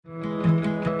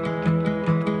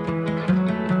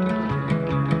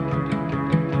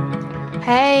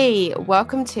Hey,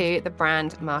 welcome to the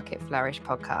Brand Market Flourish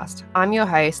podcast. I'm your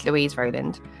host, Louise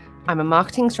Rowland. I'm a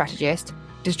marketing strategist,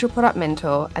 digital product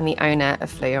mentor, and the owner of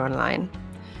Fluya Online.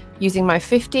 Using my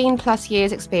 15 plus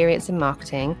years experience in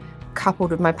marketing,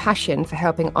 coupled with my passion for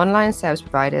helping online service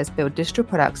providers build digital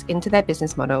products into their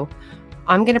business model,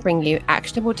 I'm going to bring you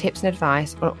actionable tips and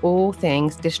advice on all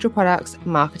things digital products,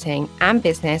 marketing, and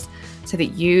business so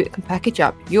that you can package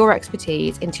up your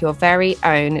expertise into your very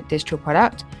own digital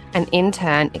product and in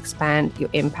turn expand your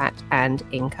impact and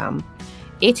income.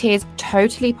 It is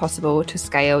totally possible to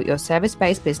scale your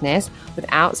service-based business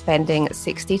without spending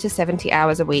 60 to 70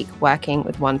 hours a week working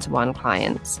with one-to-one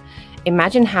clients.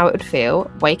 Imagine how it would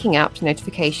feel waking up to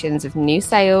notifications of new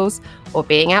sales or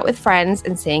being out with friends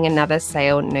and seeing another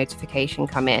sale notification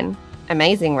come in.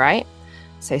 Amazing, right?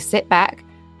 So sit back,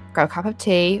 grab a cup of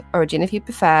tea or a gin if you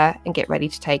prefer, and get ready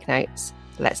to take notes.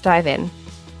 Let's dive in.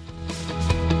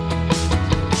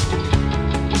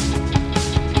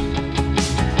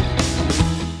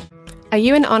 Are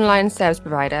you an online service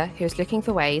provider who is looking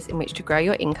for ways in which to grow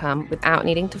your income without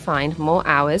needing to find more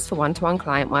hours for one-to-one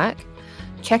client work?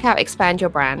 Check out Expand Your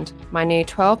Brand, my new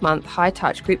 12-month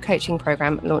high-touch group coaching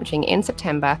program launching in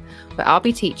September, where I'll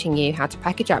be teaching you how to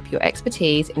package up your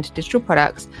expertise into digital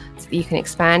products so that you can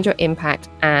expand your impact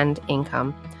and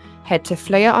income. Head to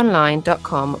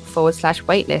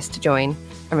fluyaonline.com/waitlist to join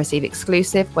and receive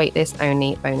exclusive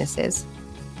waitlist-only bonuses.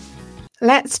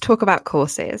 Let's talk about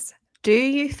courses. Do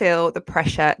you feel the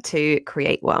pressure to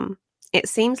create one? It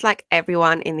seems like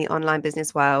everyone in the online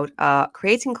business world are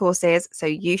creating courses, so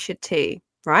you should too,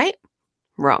 right?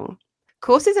 Wrong.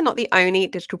 Courses are not the only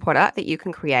digital product that you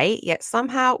can create, yet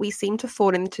somehow we seem to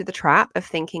fall into the trap of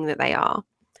thinking that they are.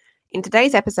 In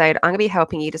today's episode, I'm going to be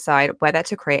helping you decide whether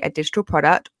to create a digital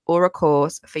product or a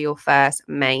course for your first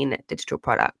main digital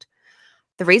product.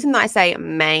 The reason that I say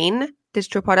main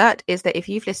digital product is that if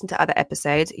you've listened to other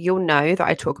episodes, you'll know that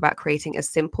I talk about creating a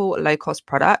simple, low-cost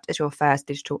product as your first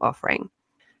digital offering.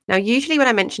 Now, usually when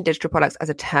I mention digital products as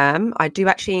a term, I do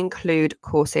actually include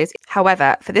courses.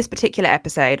 However, for this particular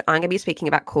episode, I'm going to be speaking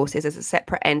about courses as a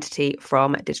separate entity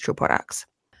from digital products.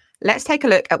 Let's take a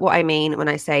look at what I mean when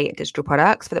I say digital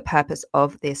products for the purpose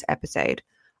of this episode.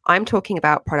 I'm talking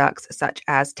about products such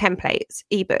as templates,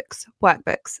 ebooks,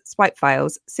 workbooks, swipe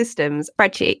files, systems,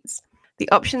 spreadsheets. The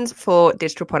options for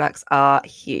digital products are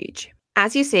huge.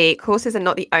 As you see, courses are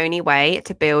not the only way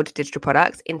to build digital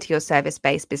products into your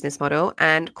service-based business model,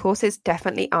 and courses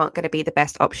definitely aren't going to be the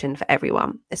best option for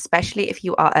everyone, especially if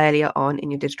you are earlier on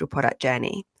in your digital product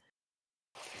journey.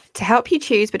 To help you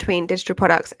choose between digital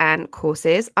products and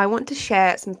courses, I want to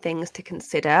share some things to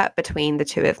consider between the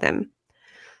two of them.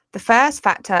 The first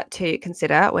factor to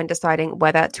consider when deciding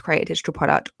whether to create a digital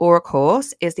product or a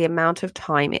course is the amount of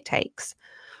time it takes.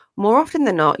 More often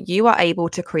than not, you are able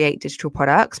to create digital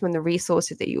products from the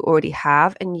resources that you already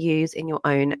have and use in your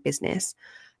own business.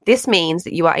 This means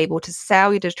that you are able to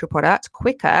sell your digital product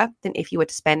quicker than if you were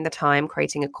to spend the time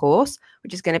creating a course,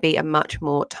 which is going to be a much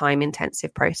more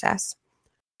time-intensive process.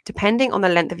 Depending on the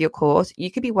length of your course,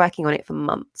 you could be working on it for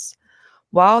months.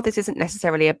 While this isn't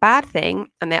necessarily a bad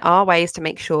thing, and there are ways to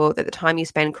make sure that the time you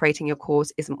spend creating your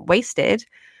course isn't wasted,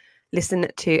 listen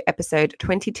to episode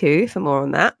 22 for more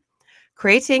on that.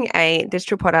 Creating a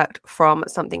digital product from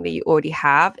something that you already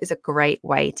have is a great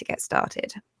way to get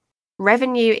started.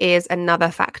 Revenue is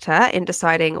another factor in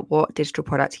deciding what digital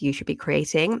product you should be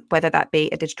creating, whether that be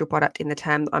a digital product in the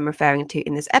term that I'm referring to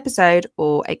in this episode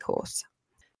or a course.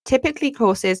 Typically,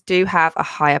 courses do have a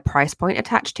higher price point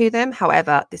attached to them.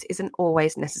 However, this isn't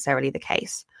always necessarily the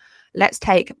case. Let's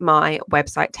take my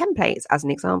website templates as an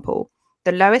example.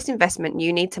 The lowest investment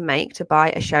you need to make to buy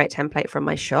a Showit template from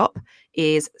my shop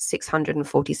is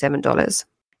 $647.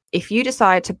 If you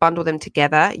decide to bundle them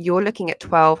together, you're looking at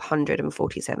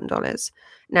 $1,247.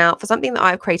 Now, for something that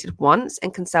I've created once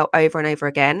and can sell over and over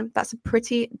again, that's a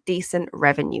pretty decent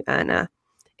revenue earner.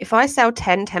 If I sell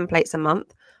 10 templates a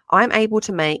month, I'm able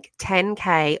to make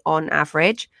 $10,000 on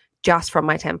average just from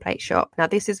my template shop. Now,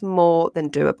 this is more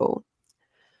than doable.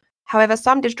 However,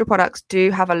 some digital products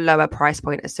do have a lower price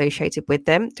point associated with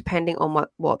them, depending on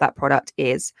what that product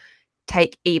is.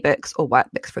 Take ebooks or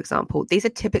workbooks, for example. These are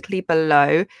typically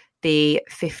below the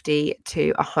 $50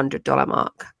 to $100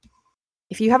 mark.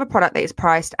 If you have a product that is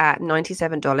priced at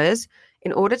 $97,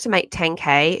 in order to make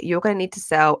 $10,000, you're going to need to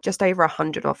sell just over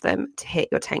 100 of them to hit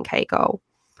your $10,000 goal.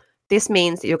 This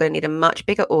means that you're going to need a much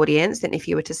bigger audience than if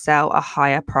you were to sell a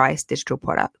higher priced digital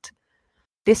product.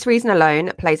 This reason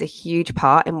alone plays a huge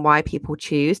part in why people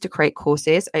choose to create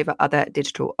courses over other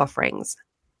digital offerings.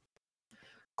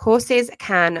 Courses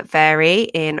can vary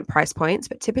in price points,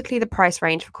 but typically the price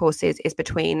range for courses is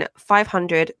between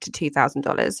 $500 to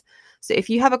 $2,000. So if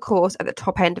you have a course at the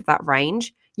top end of that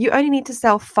range, you only need to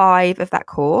sell 5 of that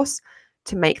course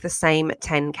to make the same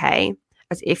 10K.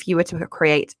 As if you were to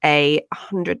create a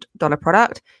 $100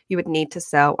 product, you would need to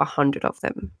sell 100 of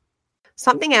them.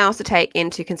 Something else to take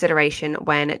into consideration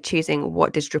when choosing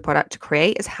what digital product to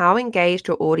create is how engaged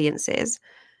your audience is.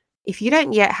 If you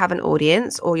don't yet have an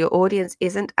audience, or your audience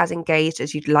isn't as engaged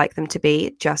as you'd like them to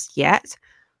be just yet,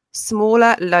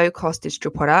 smaller, low-cost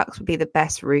digital products would be the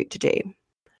best route to do.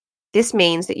 This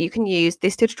means that you can use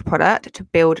this digital product to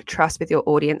build trust with your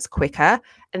audience quicker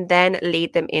and then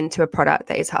lead them into a product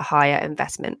that is a higher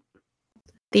investment.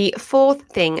 The fourth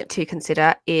thing to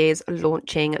consider is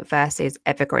launching versus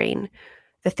evergreen.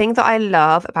 The thing that I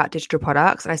love about digital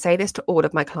products, and I say this to all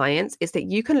of my clients, is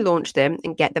that you can launch them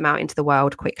and get them out into the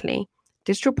world quickly.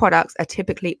 Digital products are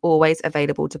typically always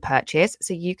available to purchase,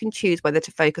 so you can choose whether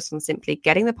to focus on simply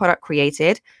getting the product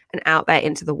created and out there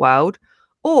into the world,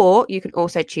 or you can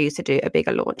also choose to do a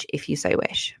bigger launch if you so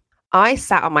wish. I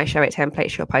sat on my Show It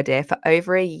template shop idea for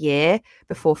over a year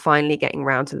before finally getting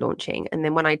around to launching. And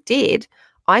then when I did,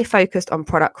 I focused on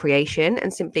product creation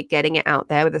and simply getting it out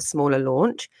there with a smaller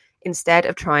launch, instead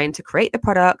of trying to create the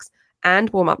products and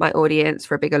warm up my audience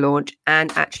for a bigger launch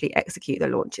and actually execute the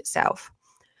launch itself.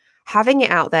 Having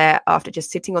it out there after just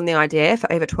sitting on the idea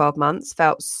for over 12 months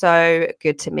felt so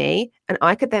good to me, and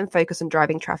I could then focus on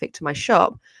driving traffic to my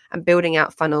shop and building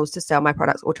out funnels to sell my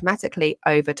products automatically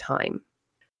over time.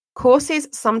 Courses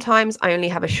sometimes only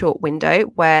have a short window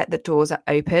where the doors are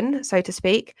open, so to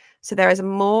speak, so there is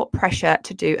more pressure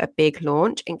to do a big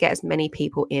launch and get as many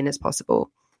people in as possible.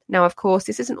 Now, of course,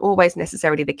 this isn't always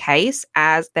necessarily the case,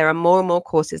 as there are more and more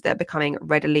courses that are becoming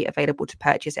readily available to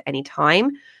purchase at any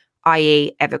time,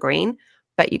 i.e. evergreen,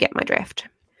 but you get my drift.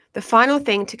 The final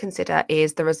thing to consider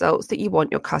is the results that you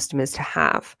want your customers to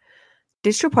have.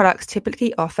 Digital products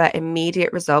typically offer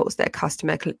immediate results that a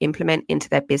customer can implement into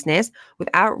their business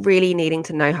without really needing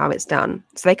to know how it's done.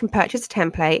 So they can purchase a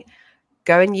template,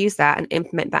 go and use that and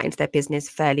implement that into their business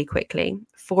fairly quickly.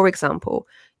 For example,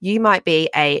 you might be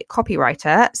a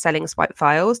copywriter selling swipe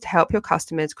files to help your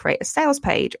customers create a sales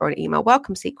page or an email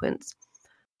welcome sequence.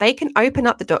 They can open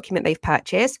up the document they've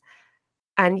purchased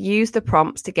and use the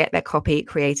prompts to get their copy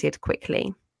created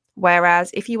quickly. Whereas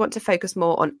if you want to focus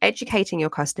more on educating your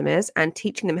customers and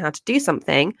teaching them how to do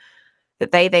something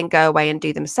that they then go away and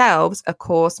do themselves, a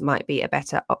course might be a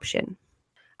better option.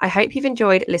 I hope you've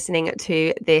enjoyed listening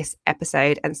to this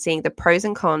episode and seeing the pros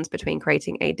and cons between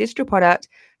creating a digital product,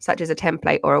 such as a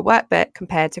template or a workbook,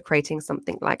 compared to creating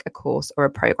something like a course or a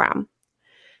program.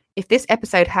 If this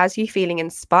episode has you feeling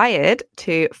inspired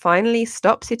to finally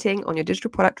stop sitting on your digital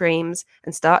product dreams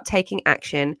and start taking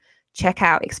action, check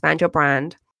out Expand Your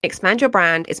Brand. Expand Your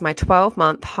Brand is my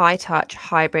 12-month high-touch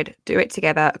hybrid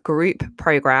do-it-together group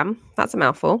program. That's a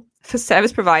mouthful. For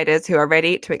service providers who are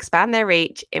ready to expand their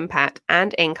reach, impact,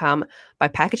 and income by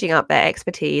packaging up their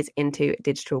expertise into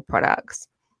digital products.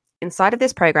 Inside of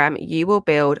this program, you will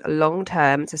build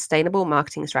long-term sustainable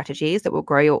marketing strategies that will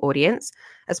grow your audience,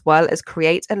 as well as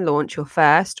create and launch your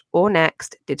first or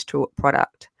next digital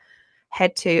product.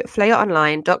 Head to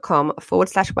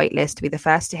flyoonline.com/waitlist to be the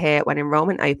first to hear when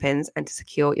enrollment opens and to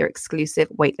secure your exclusive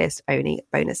waitlist-only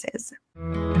bonuses.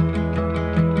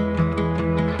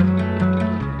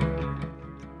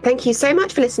 Thank you so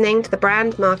much for listening to the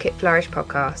Brand Market Flourish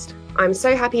podcast. I'm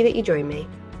so happy that you joined me.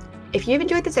 If you've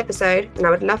enjoyed this episode, then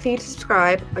I would love for you to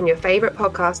subscribe on your favourite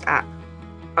podcast app.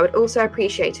 I would also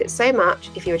appreciate it so much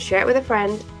if you would share it with a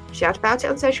friend, shout about it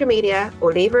on social media,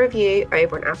 or leave a review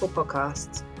over on Apple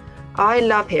Podcasts. I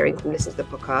love hearing from listeners to the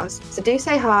podcast, so do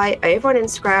say hi over on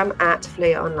Instagram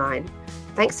 @FleurOnline.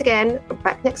 Thanks again. I'm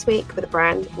back next week with a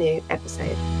brand new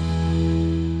episode.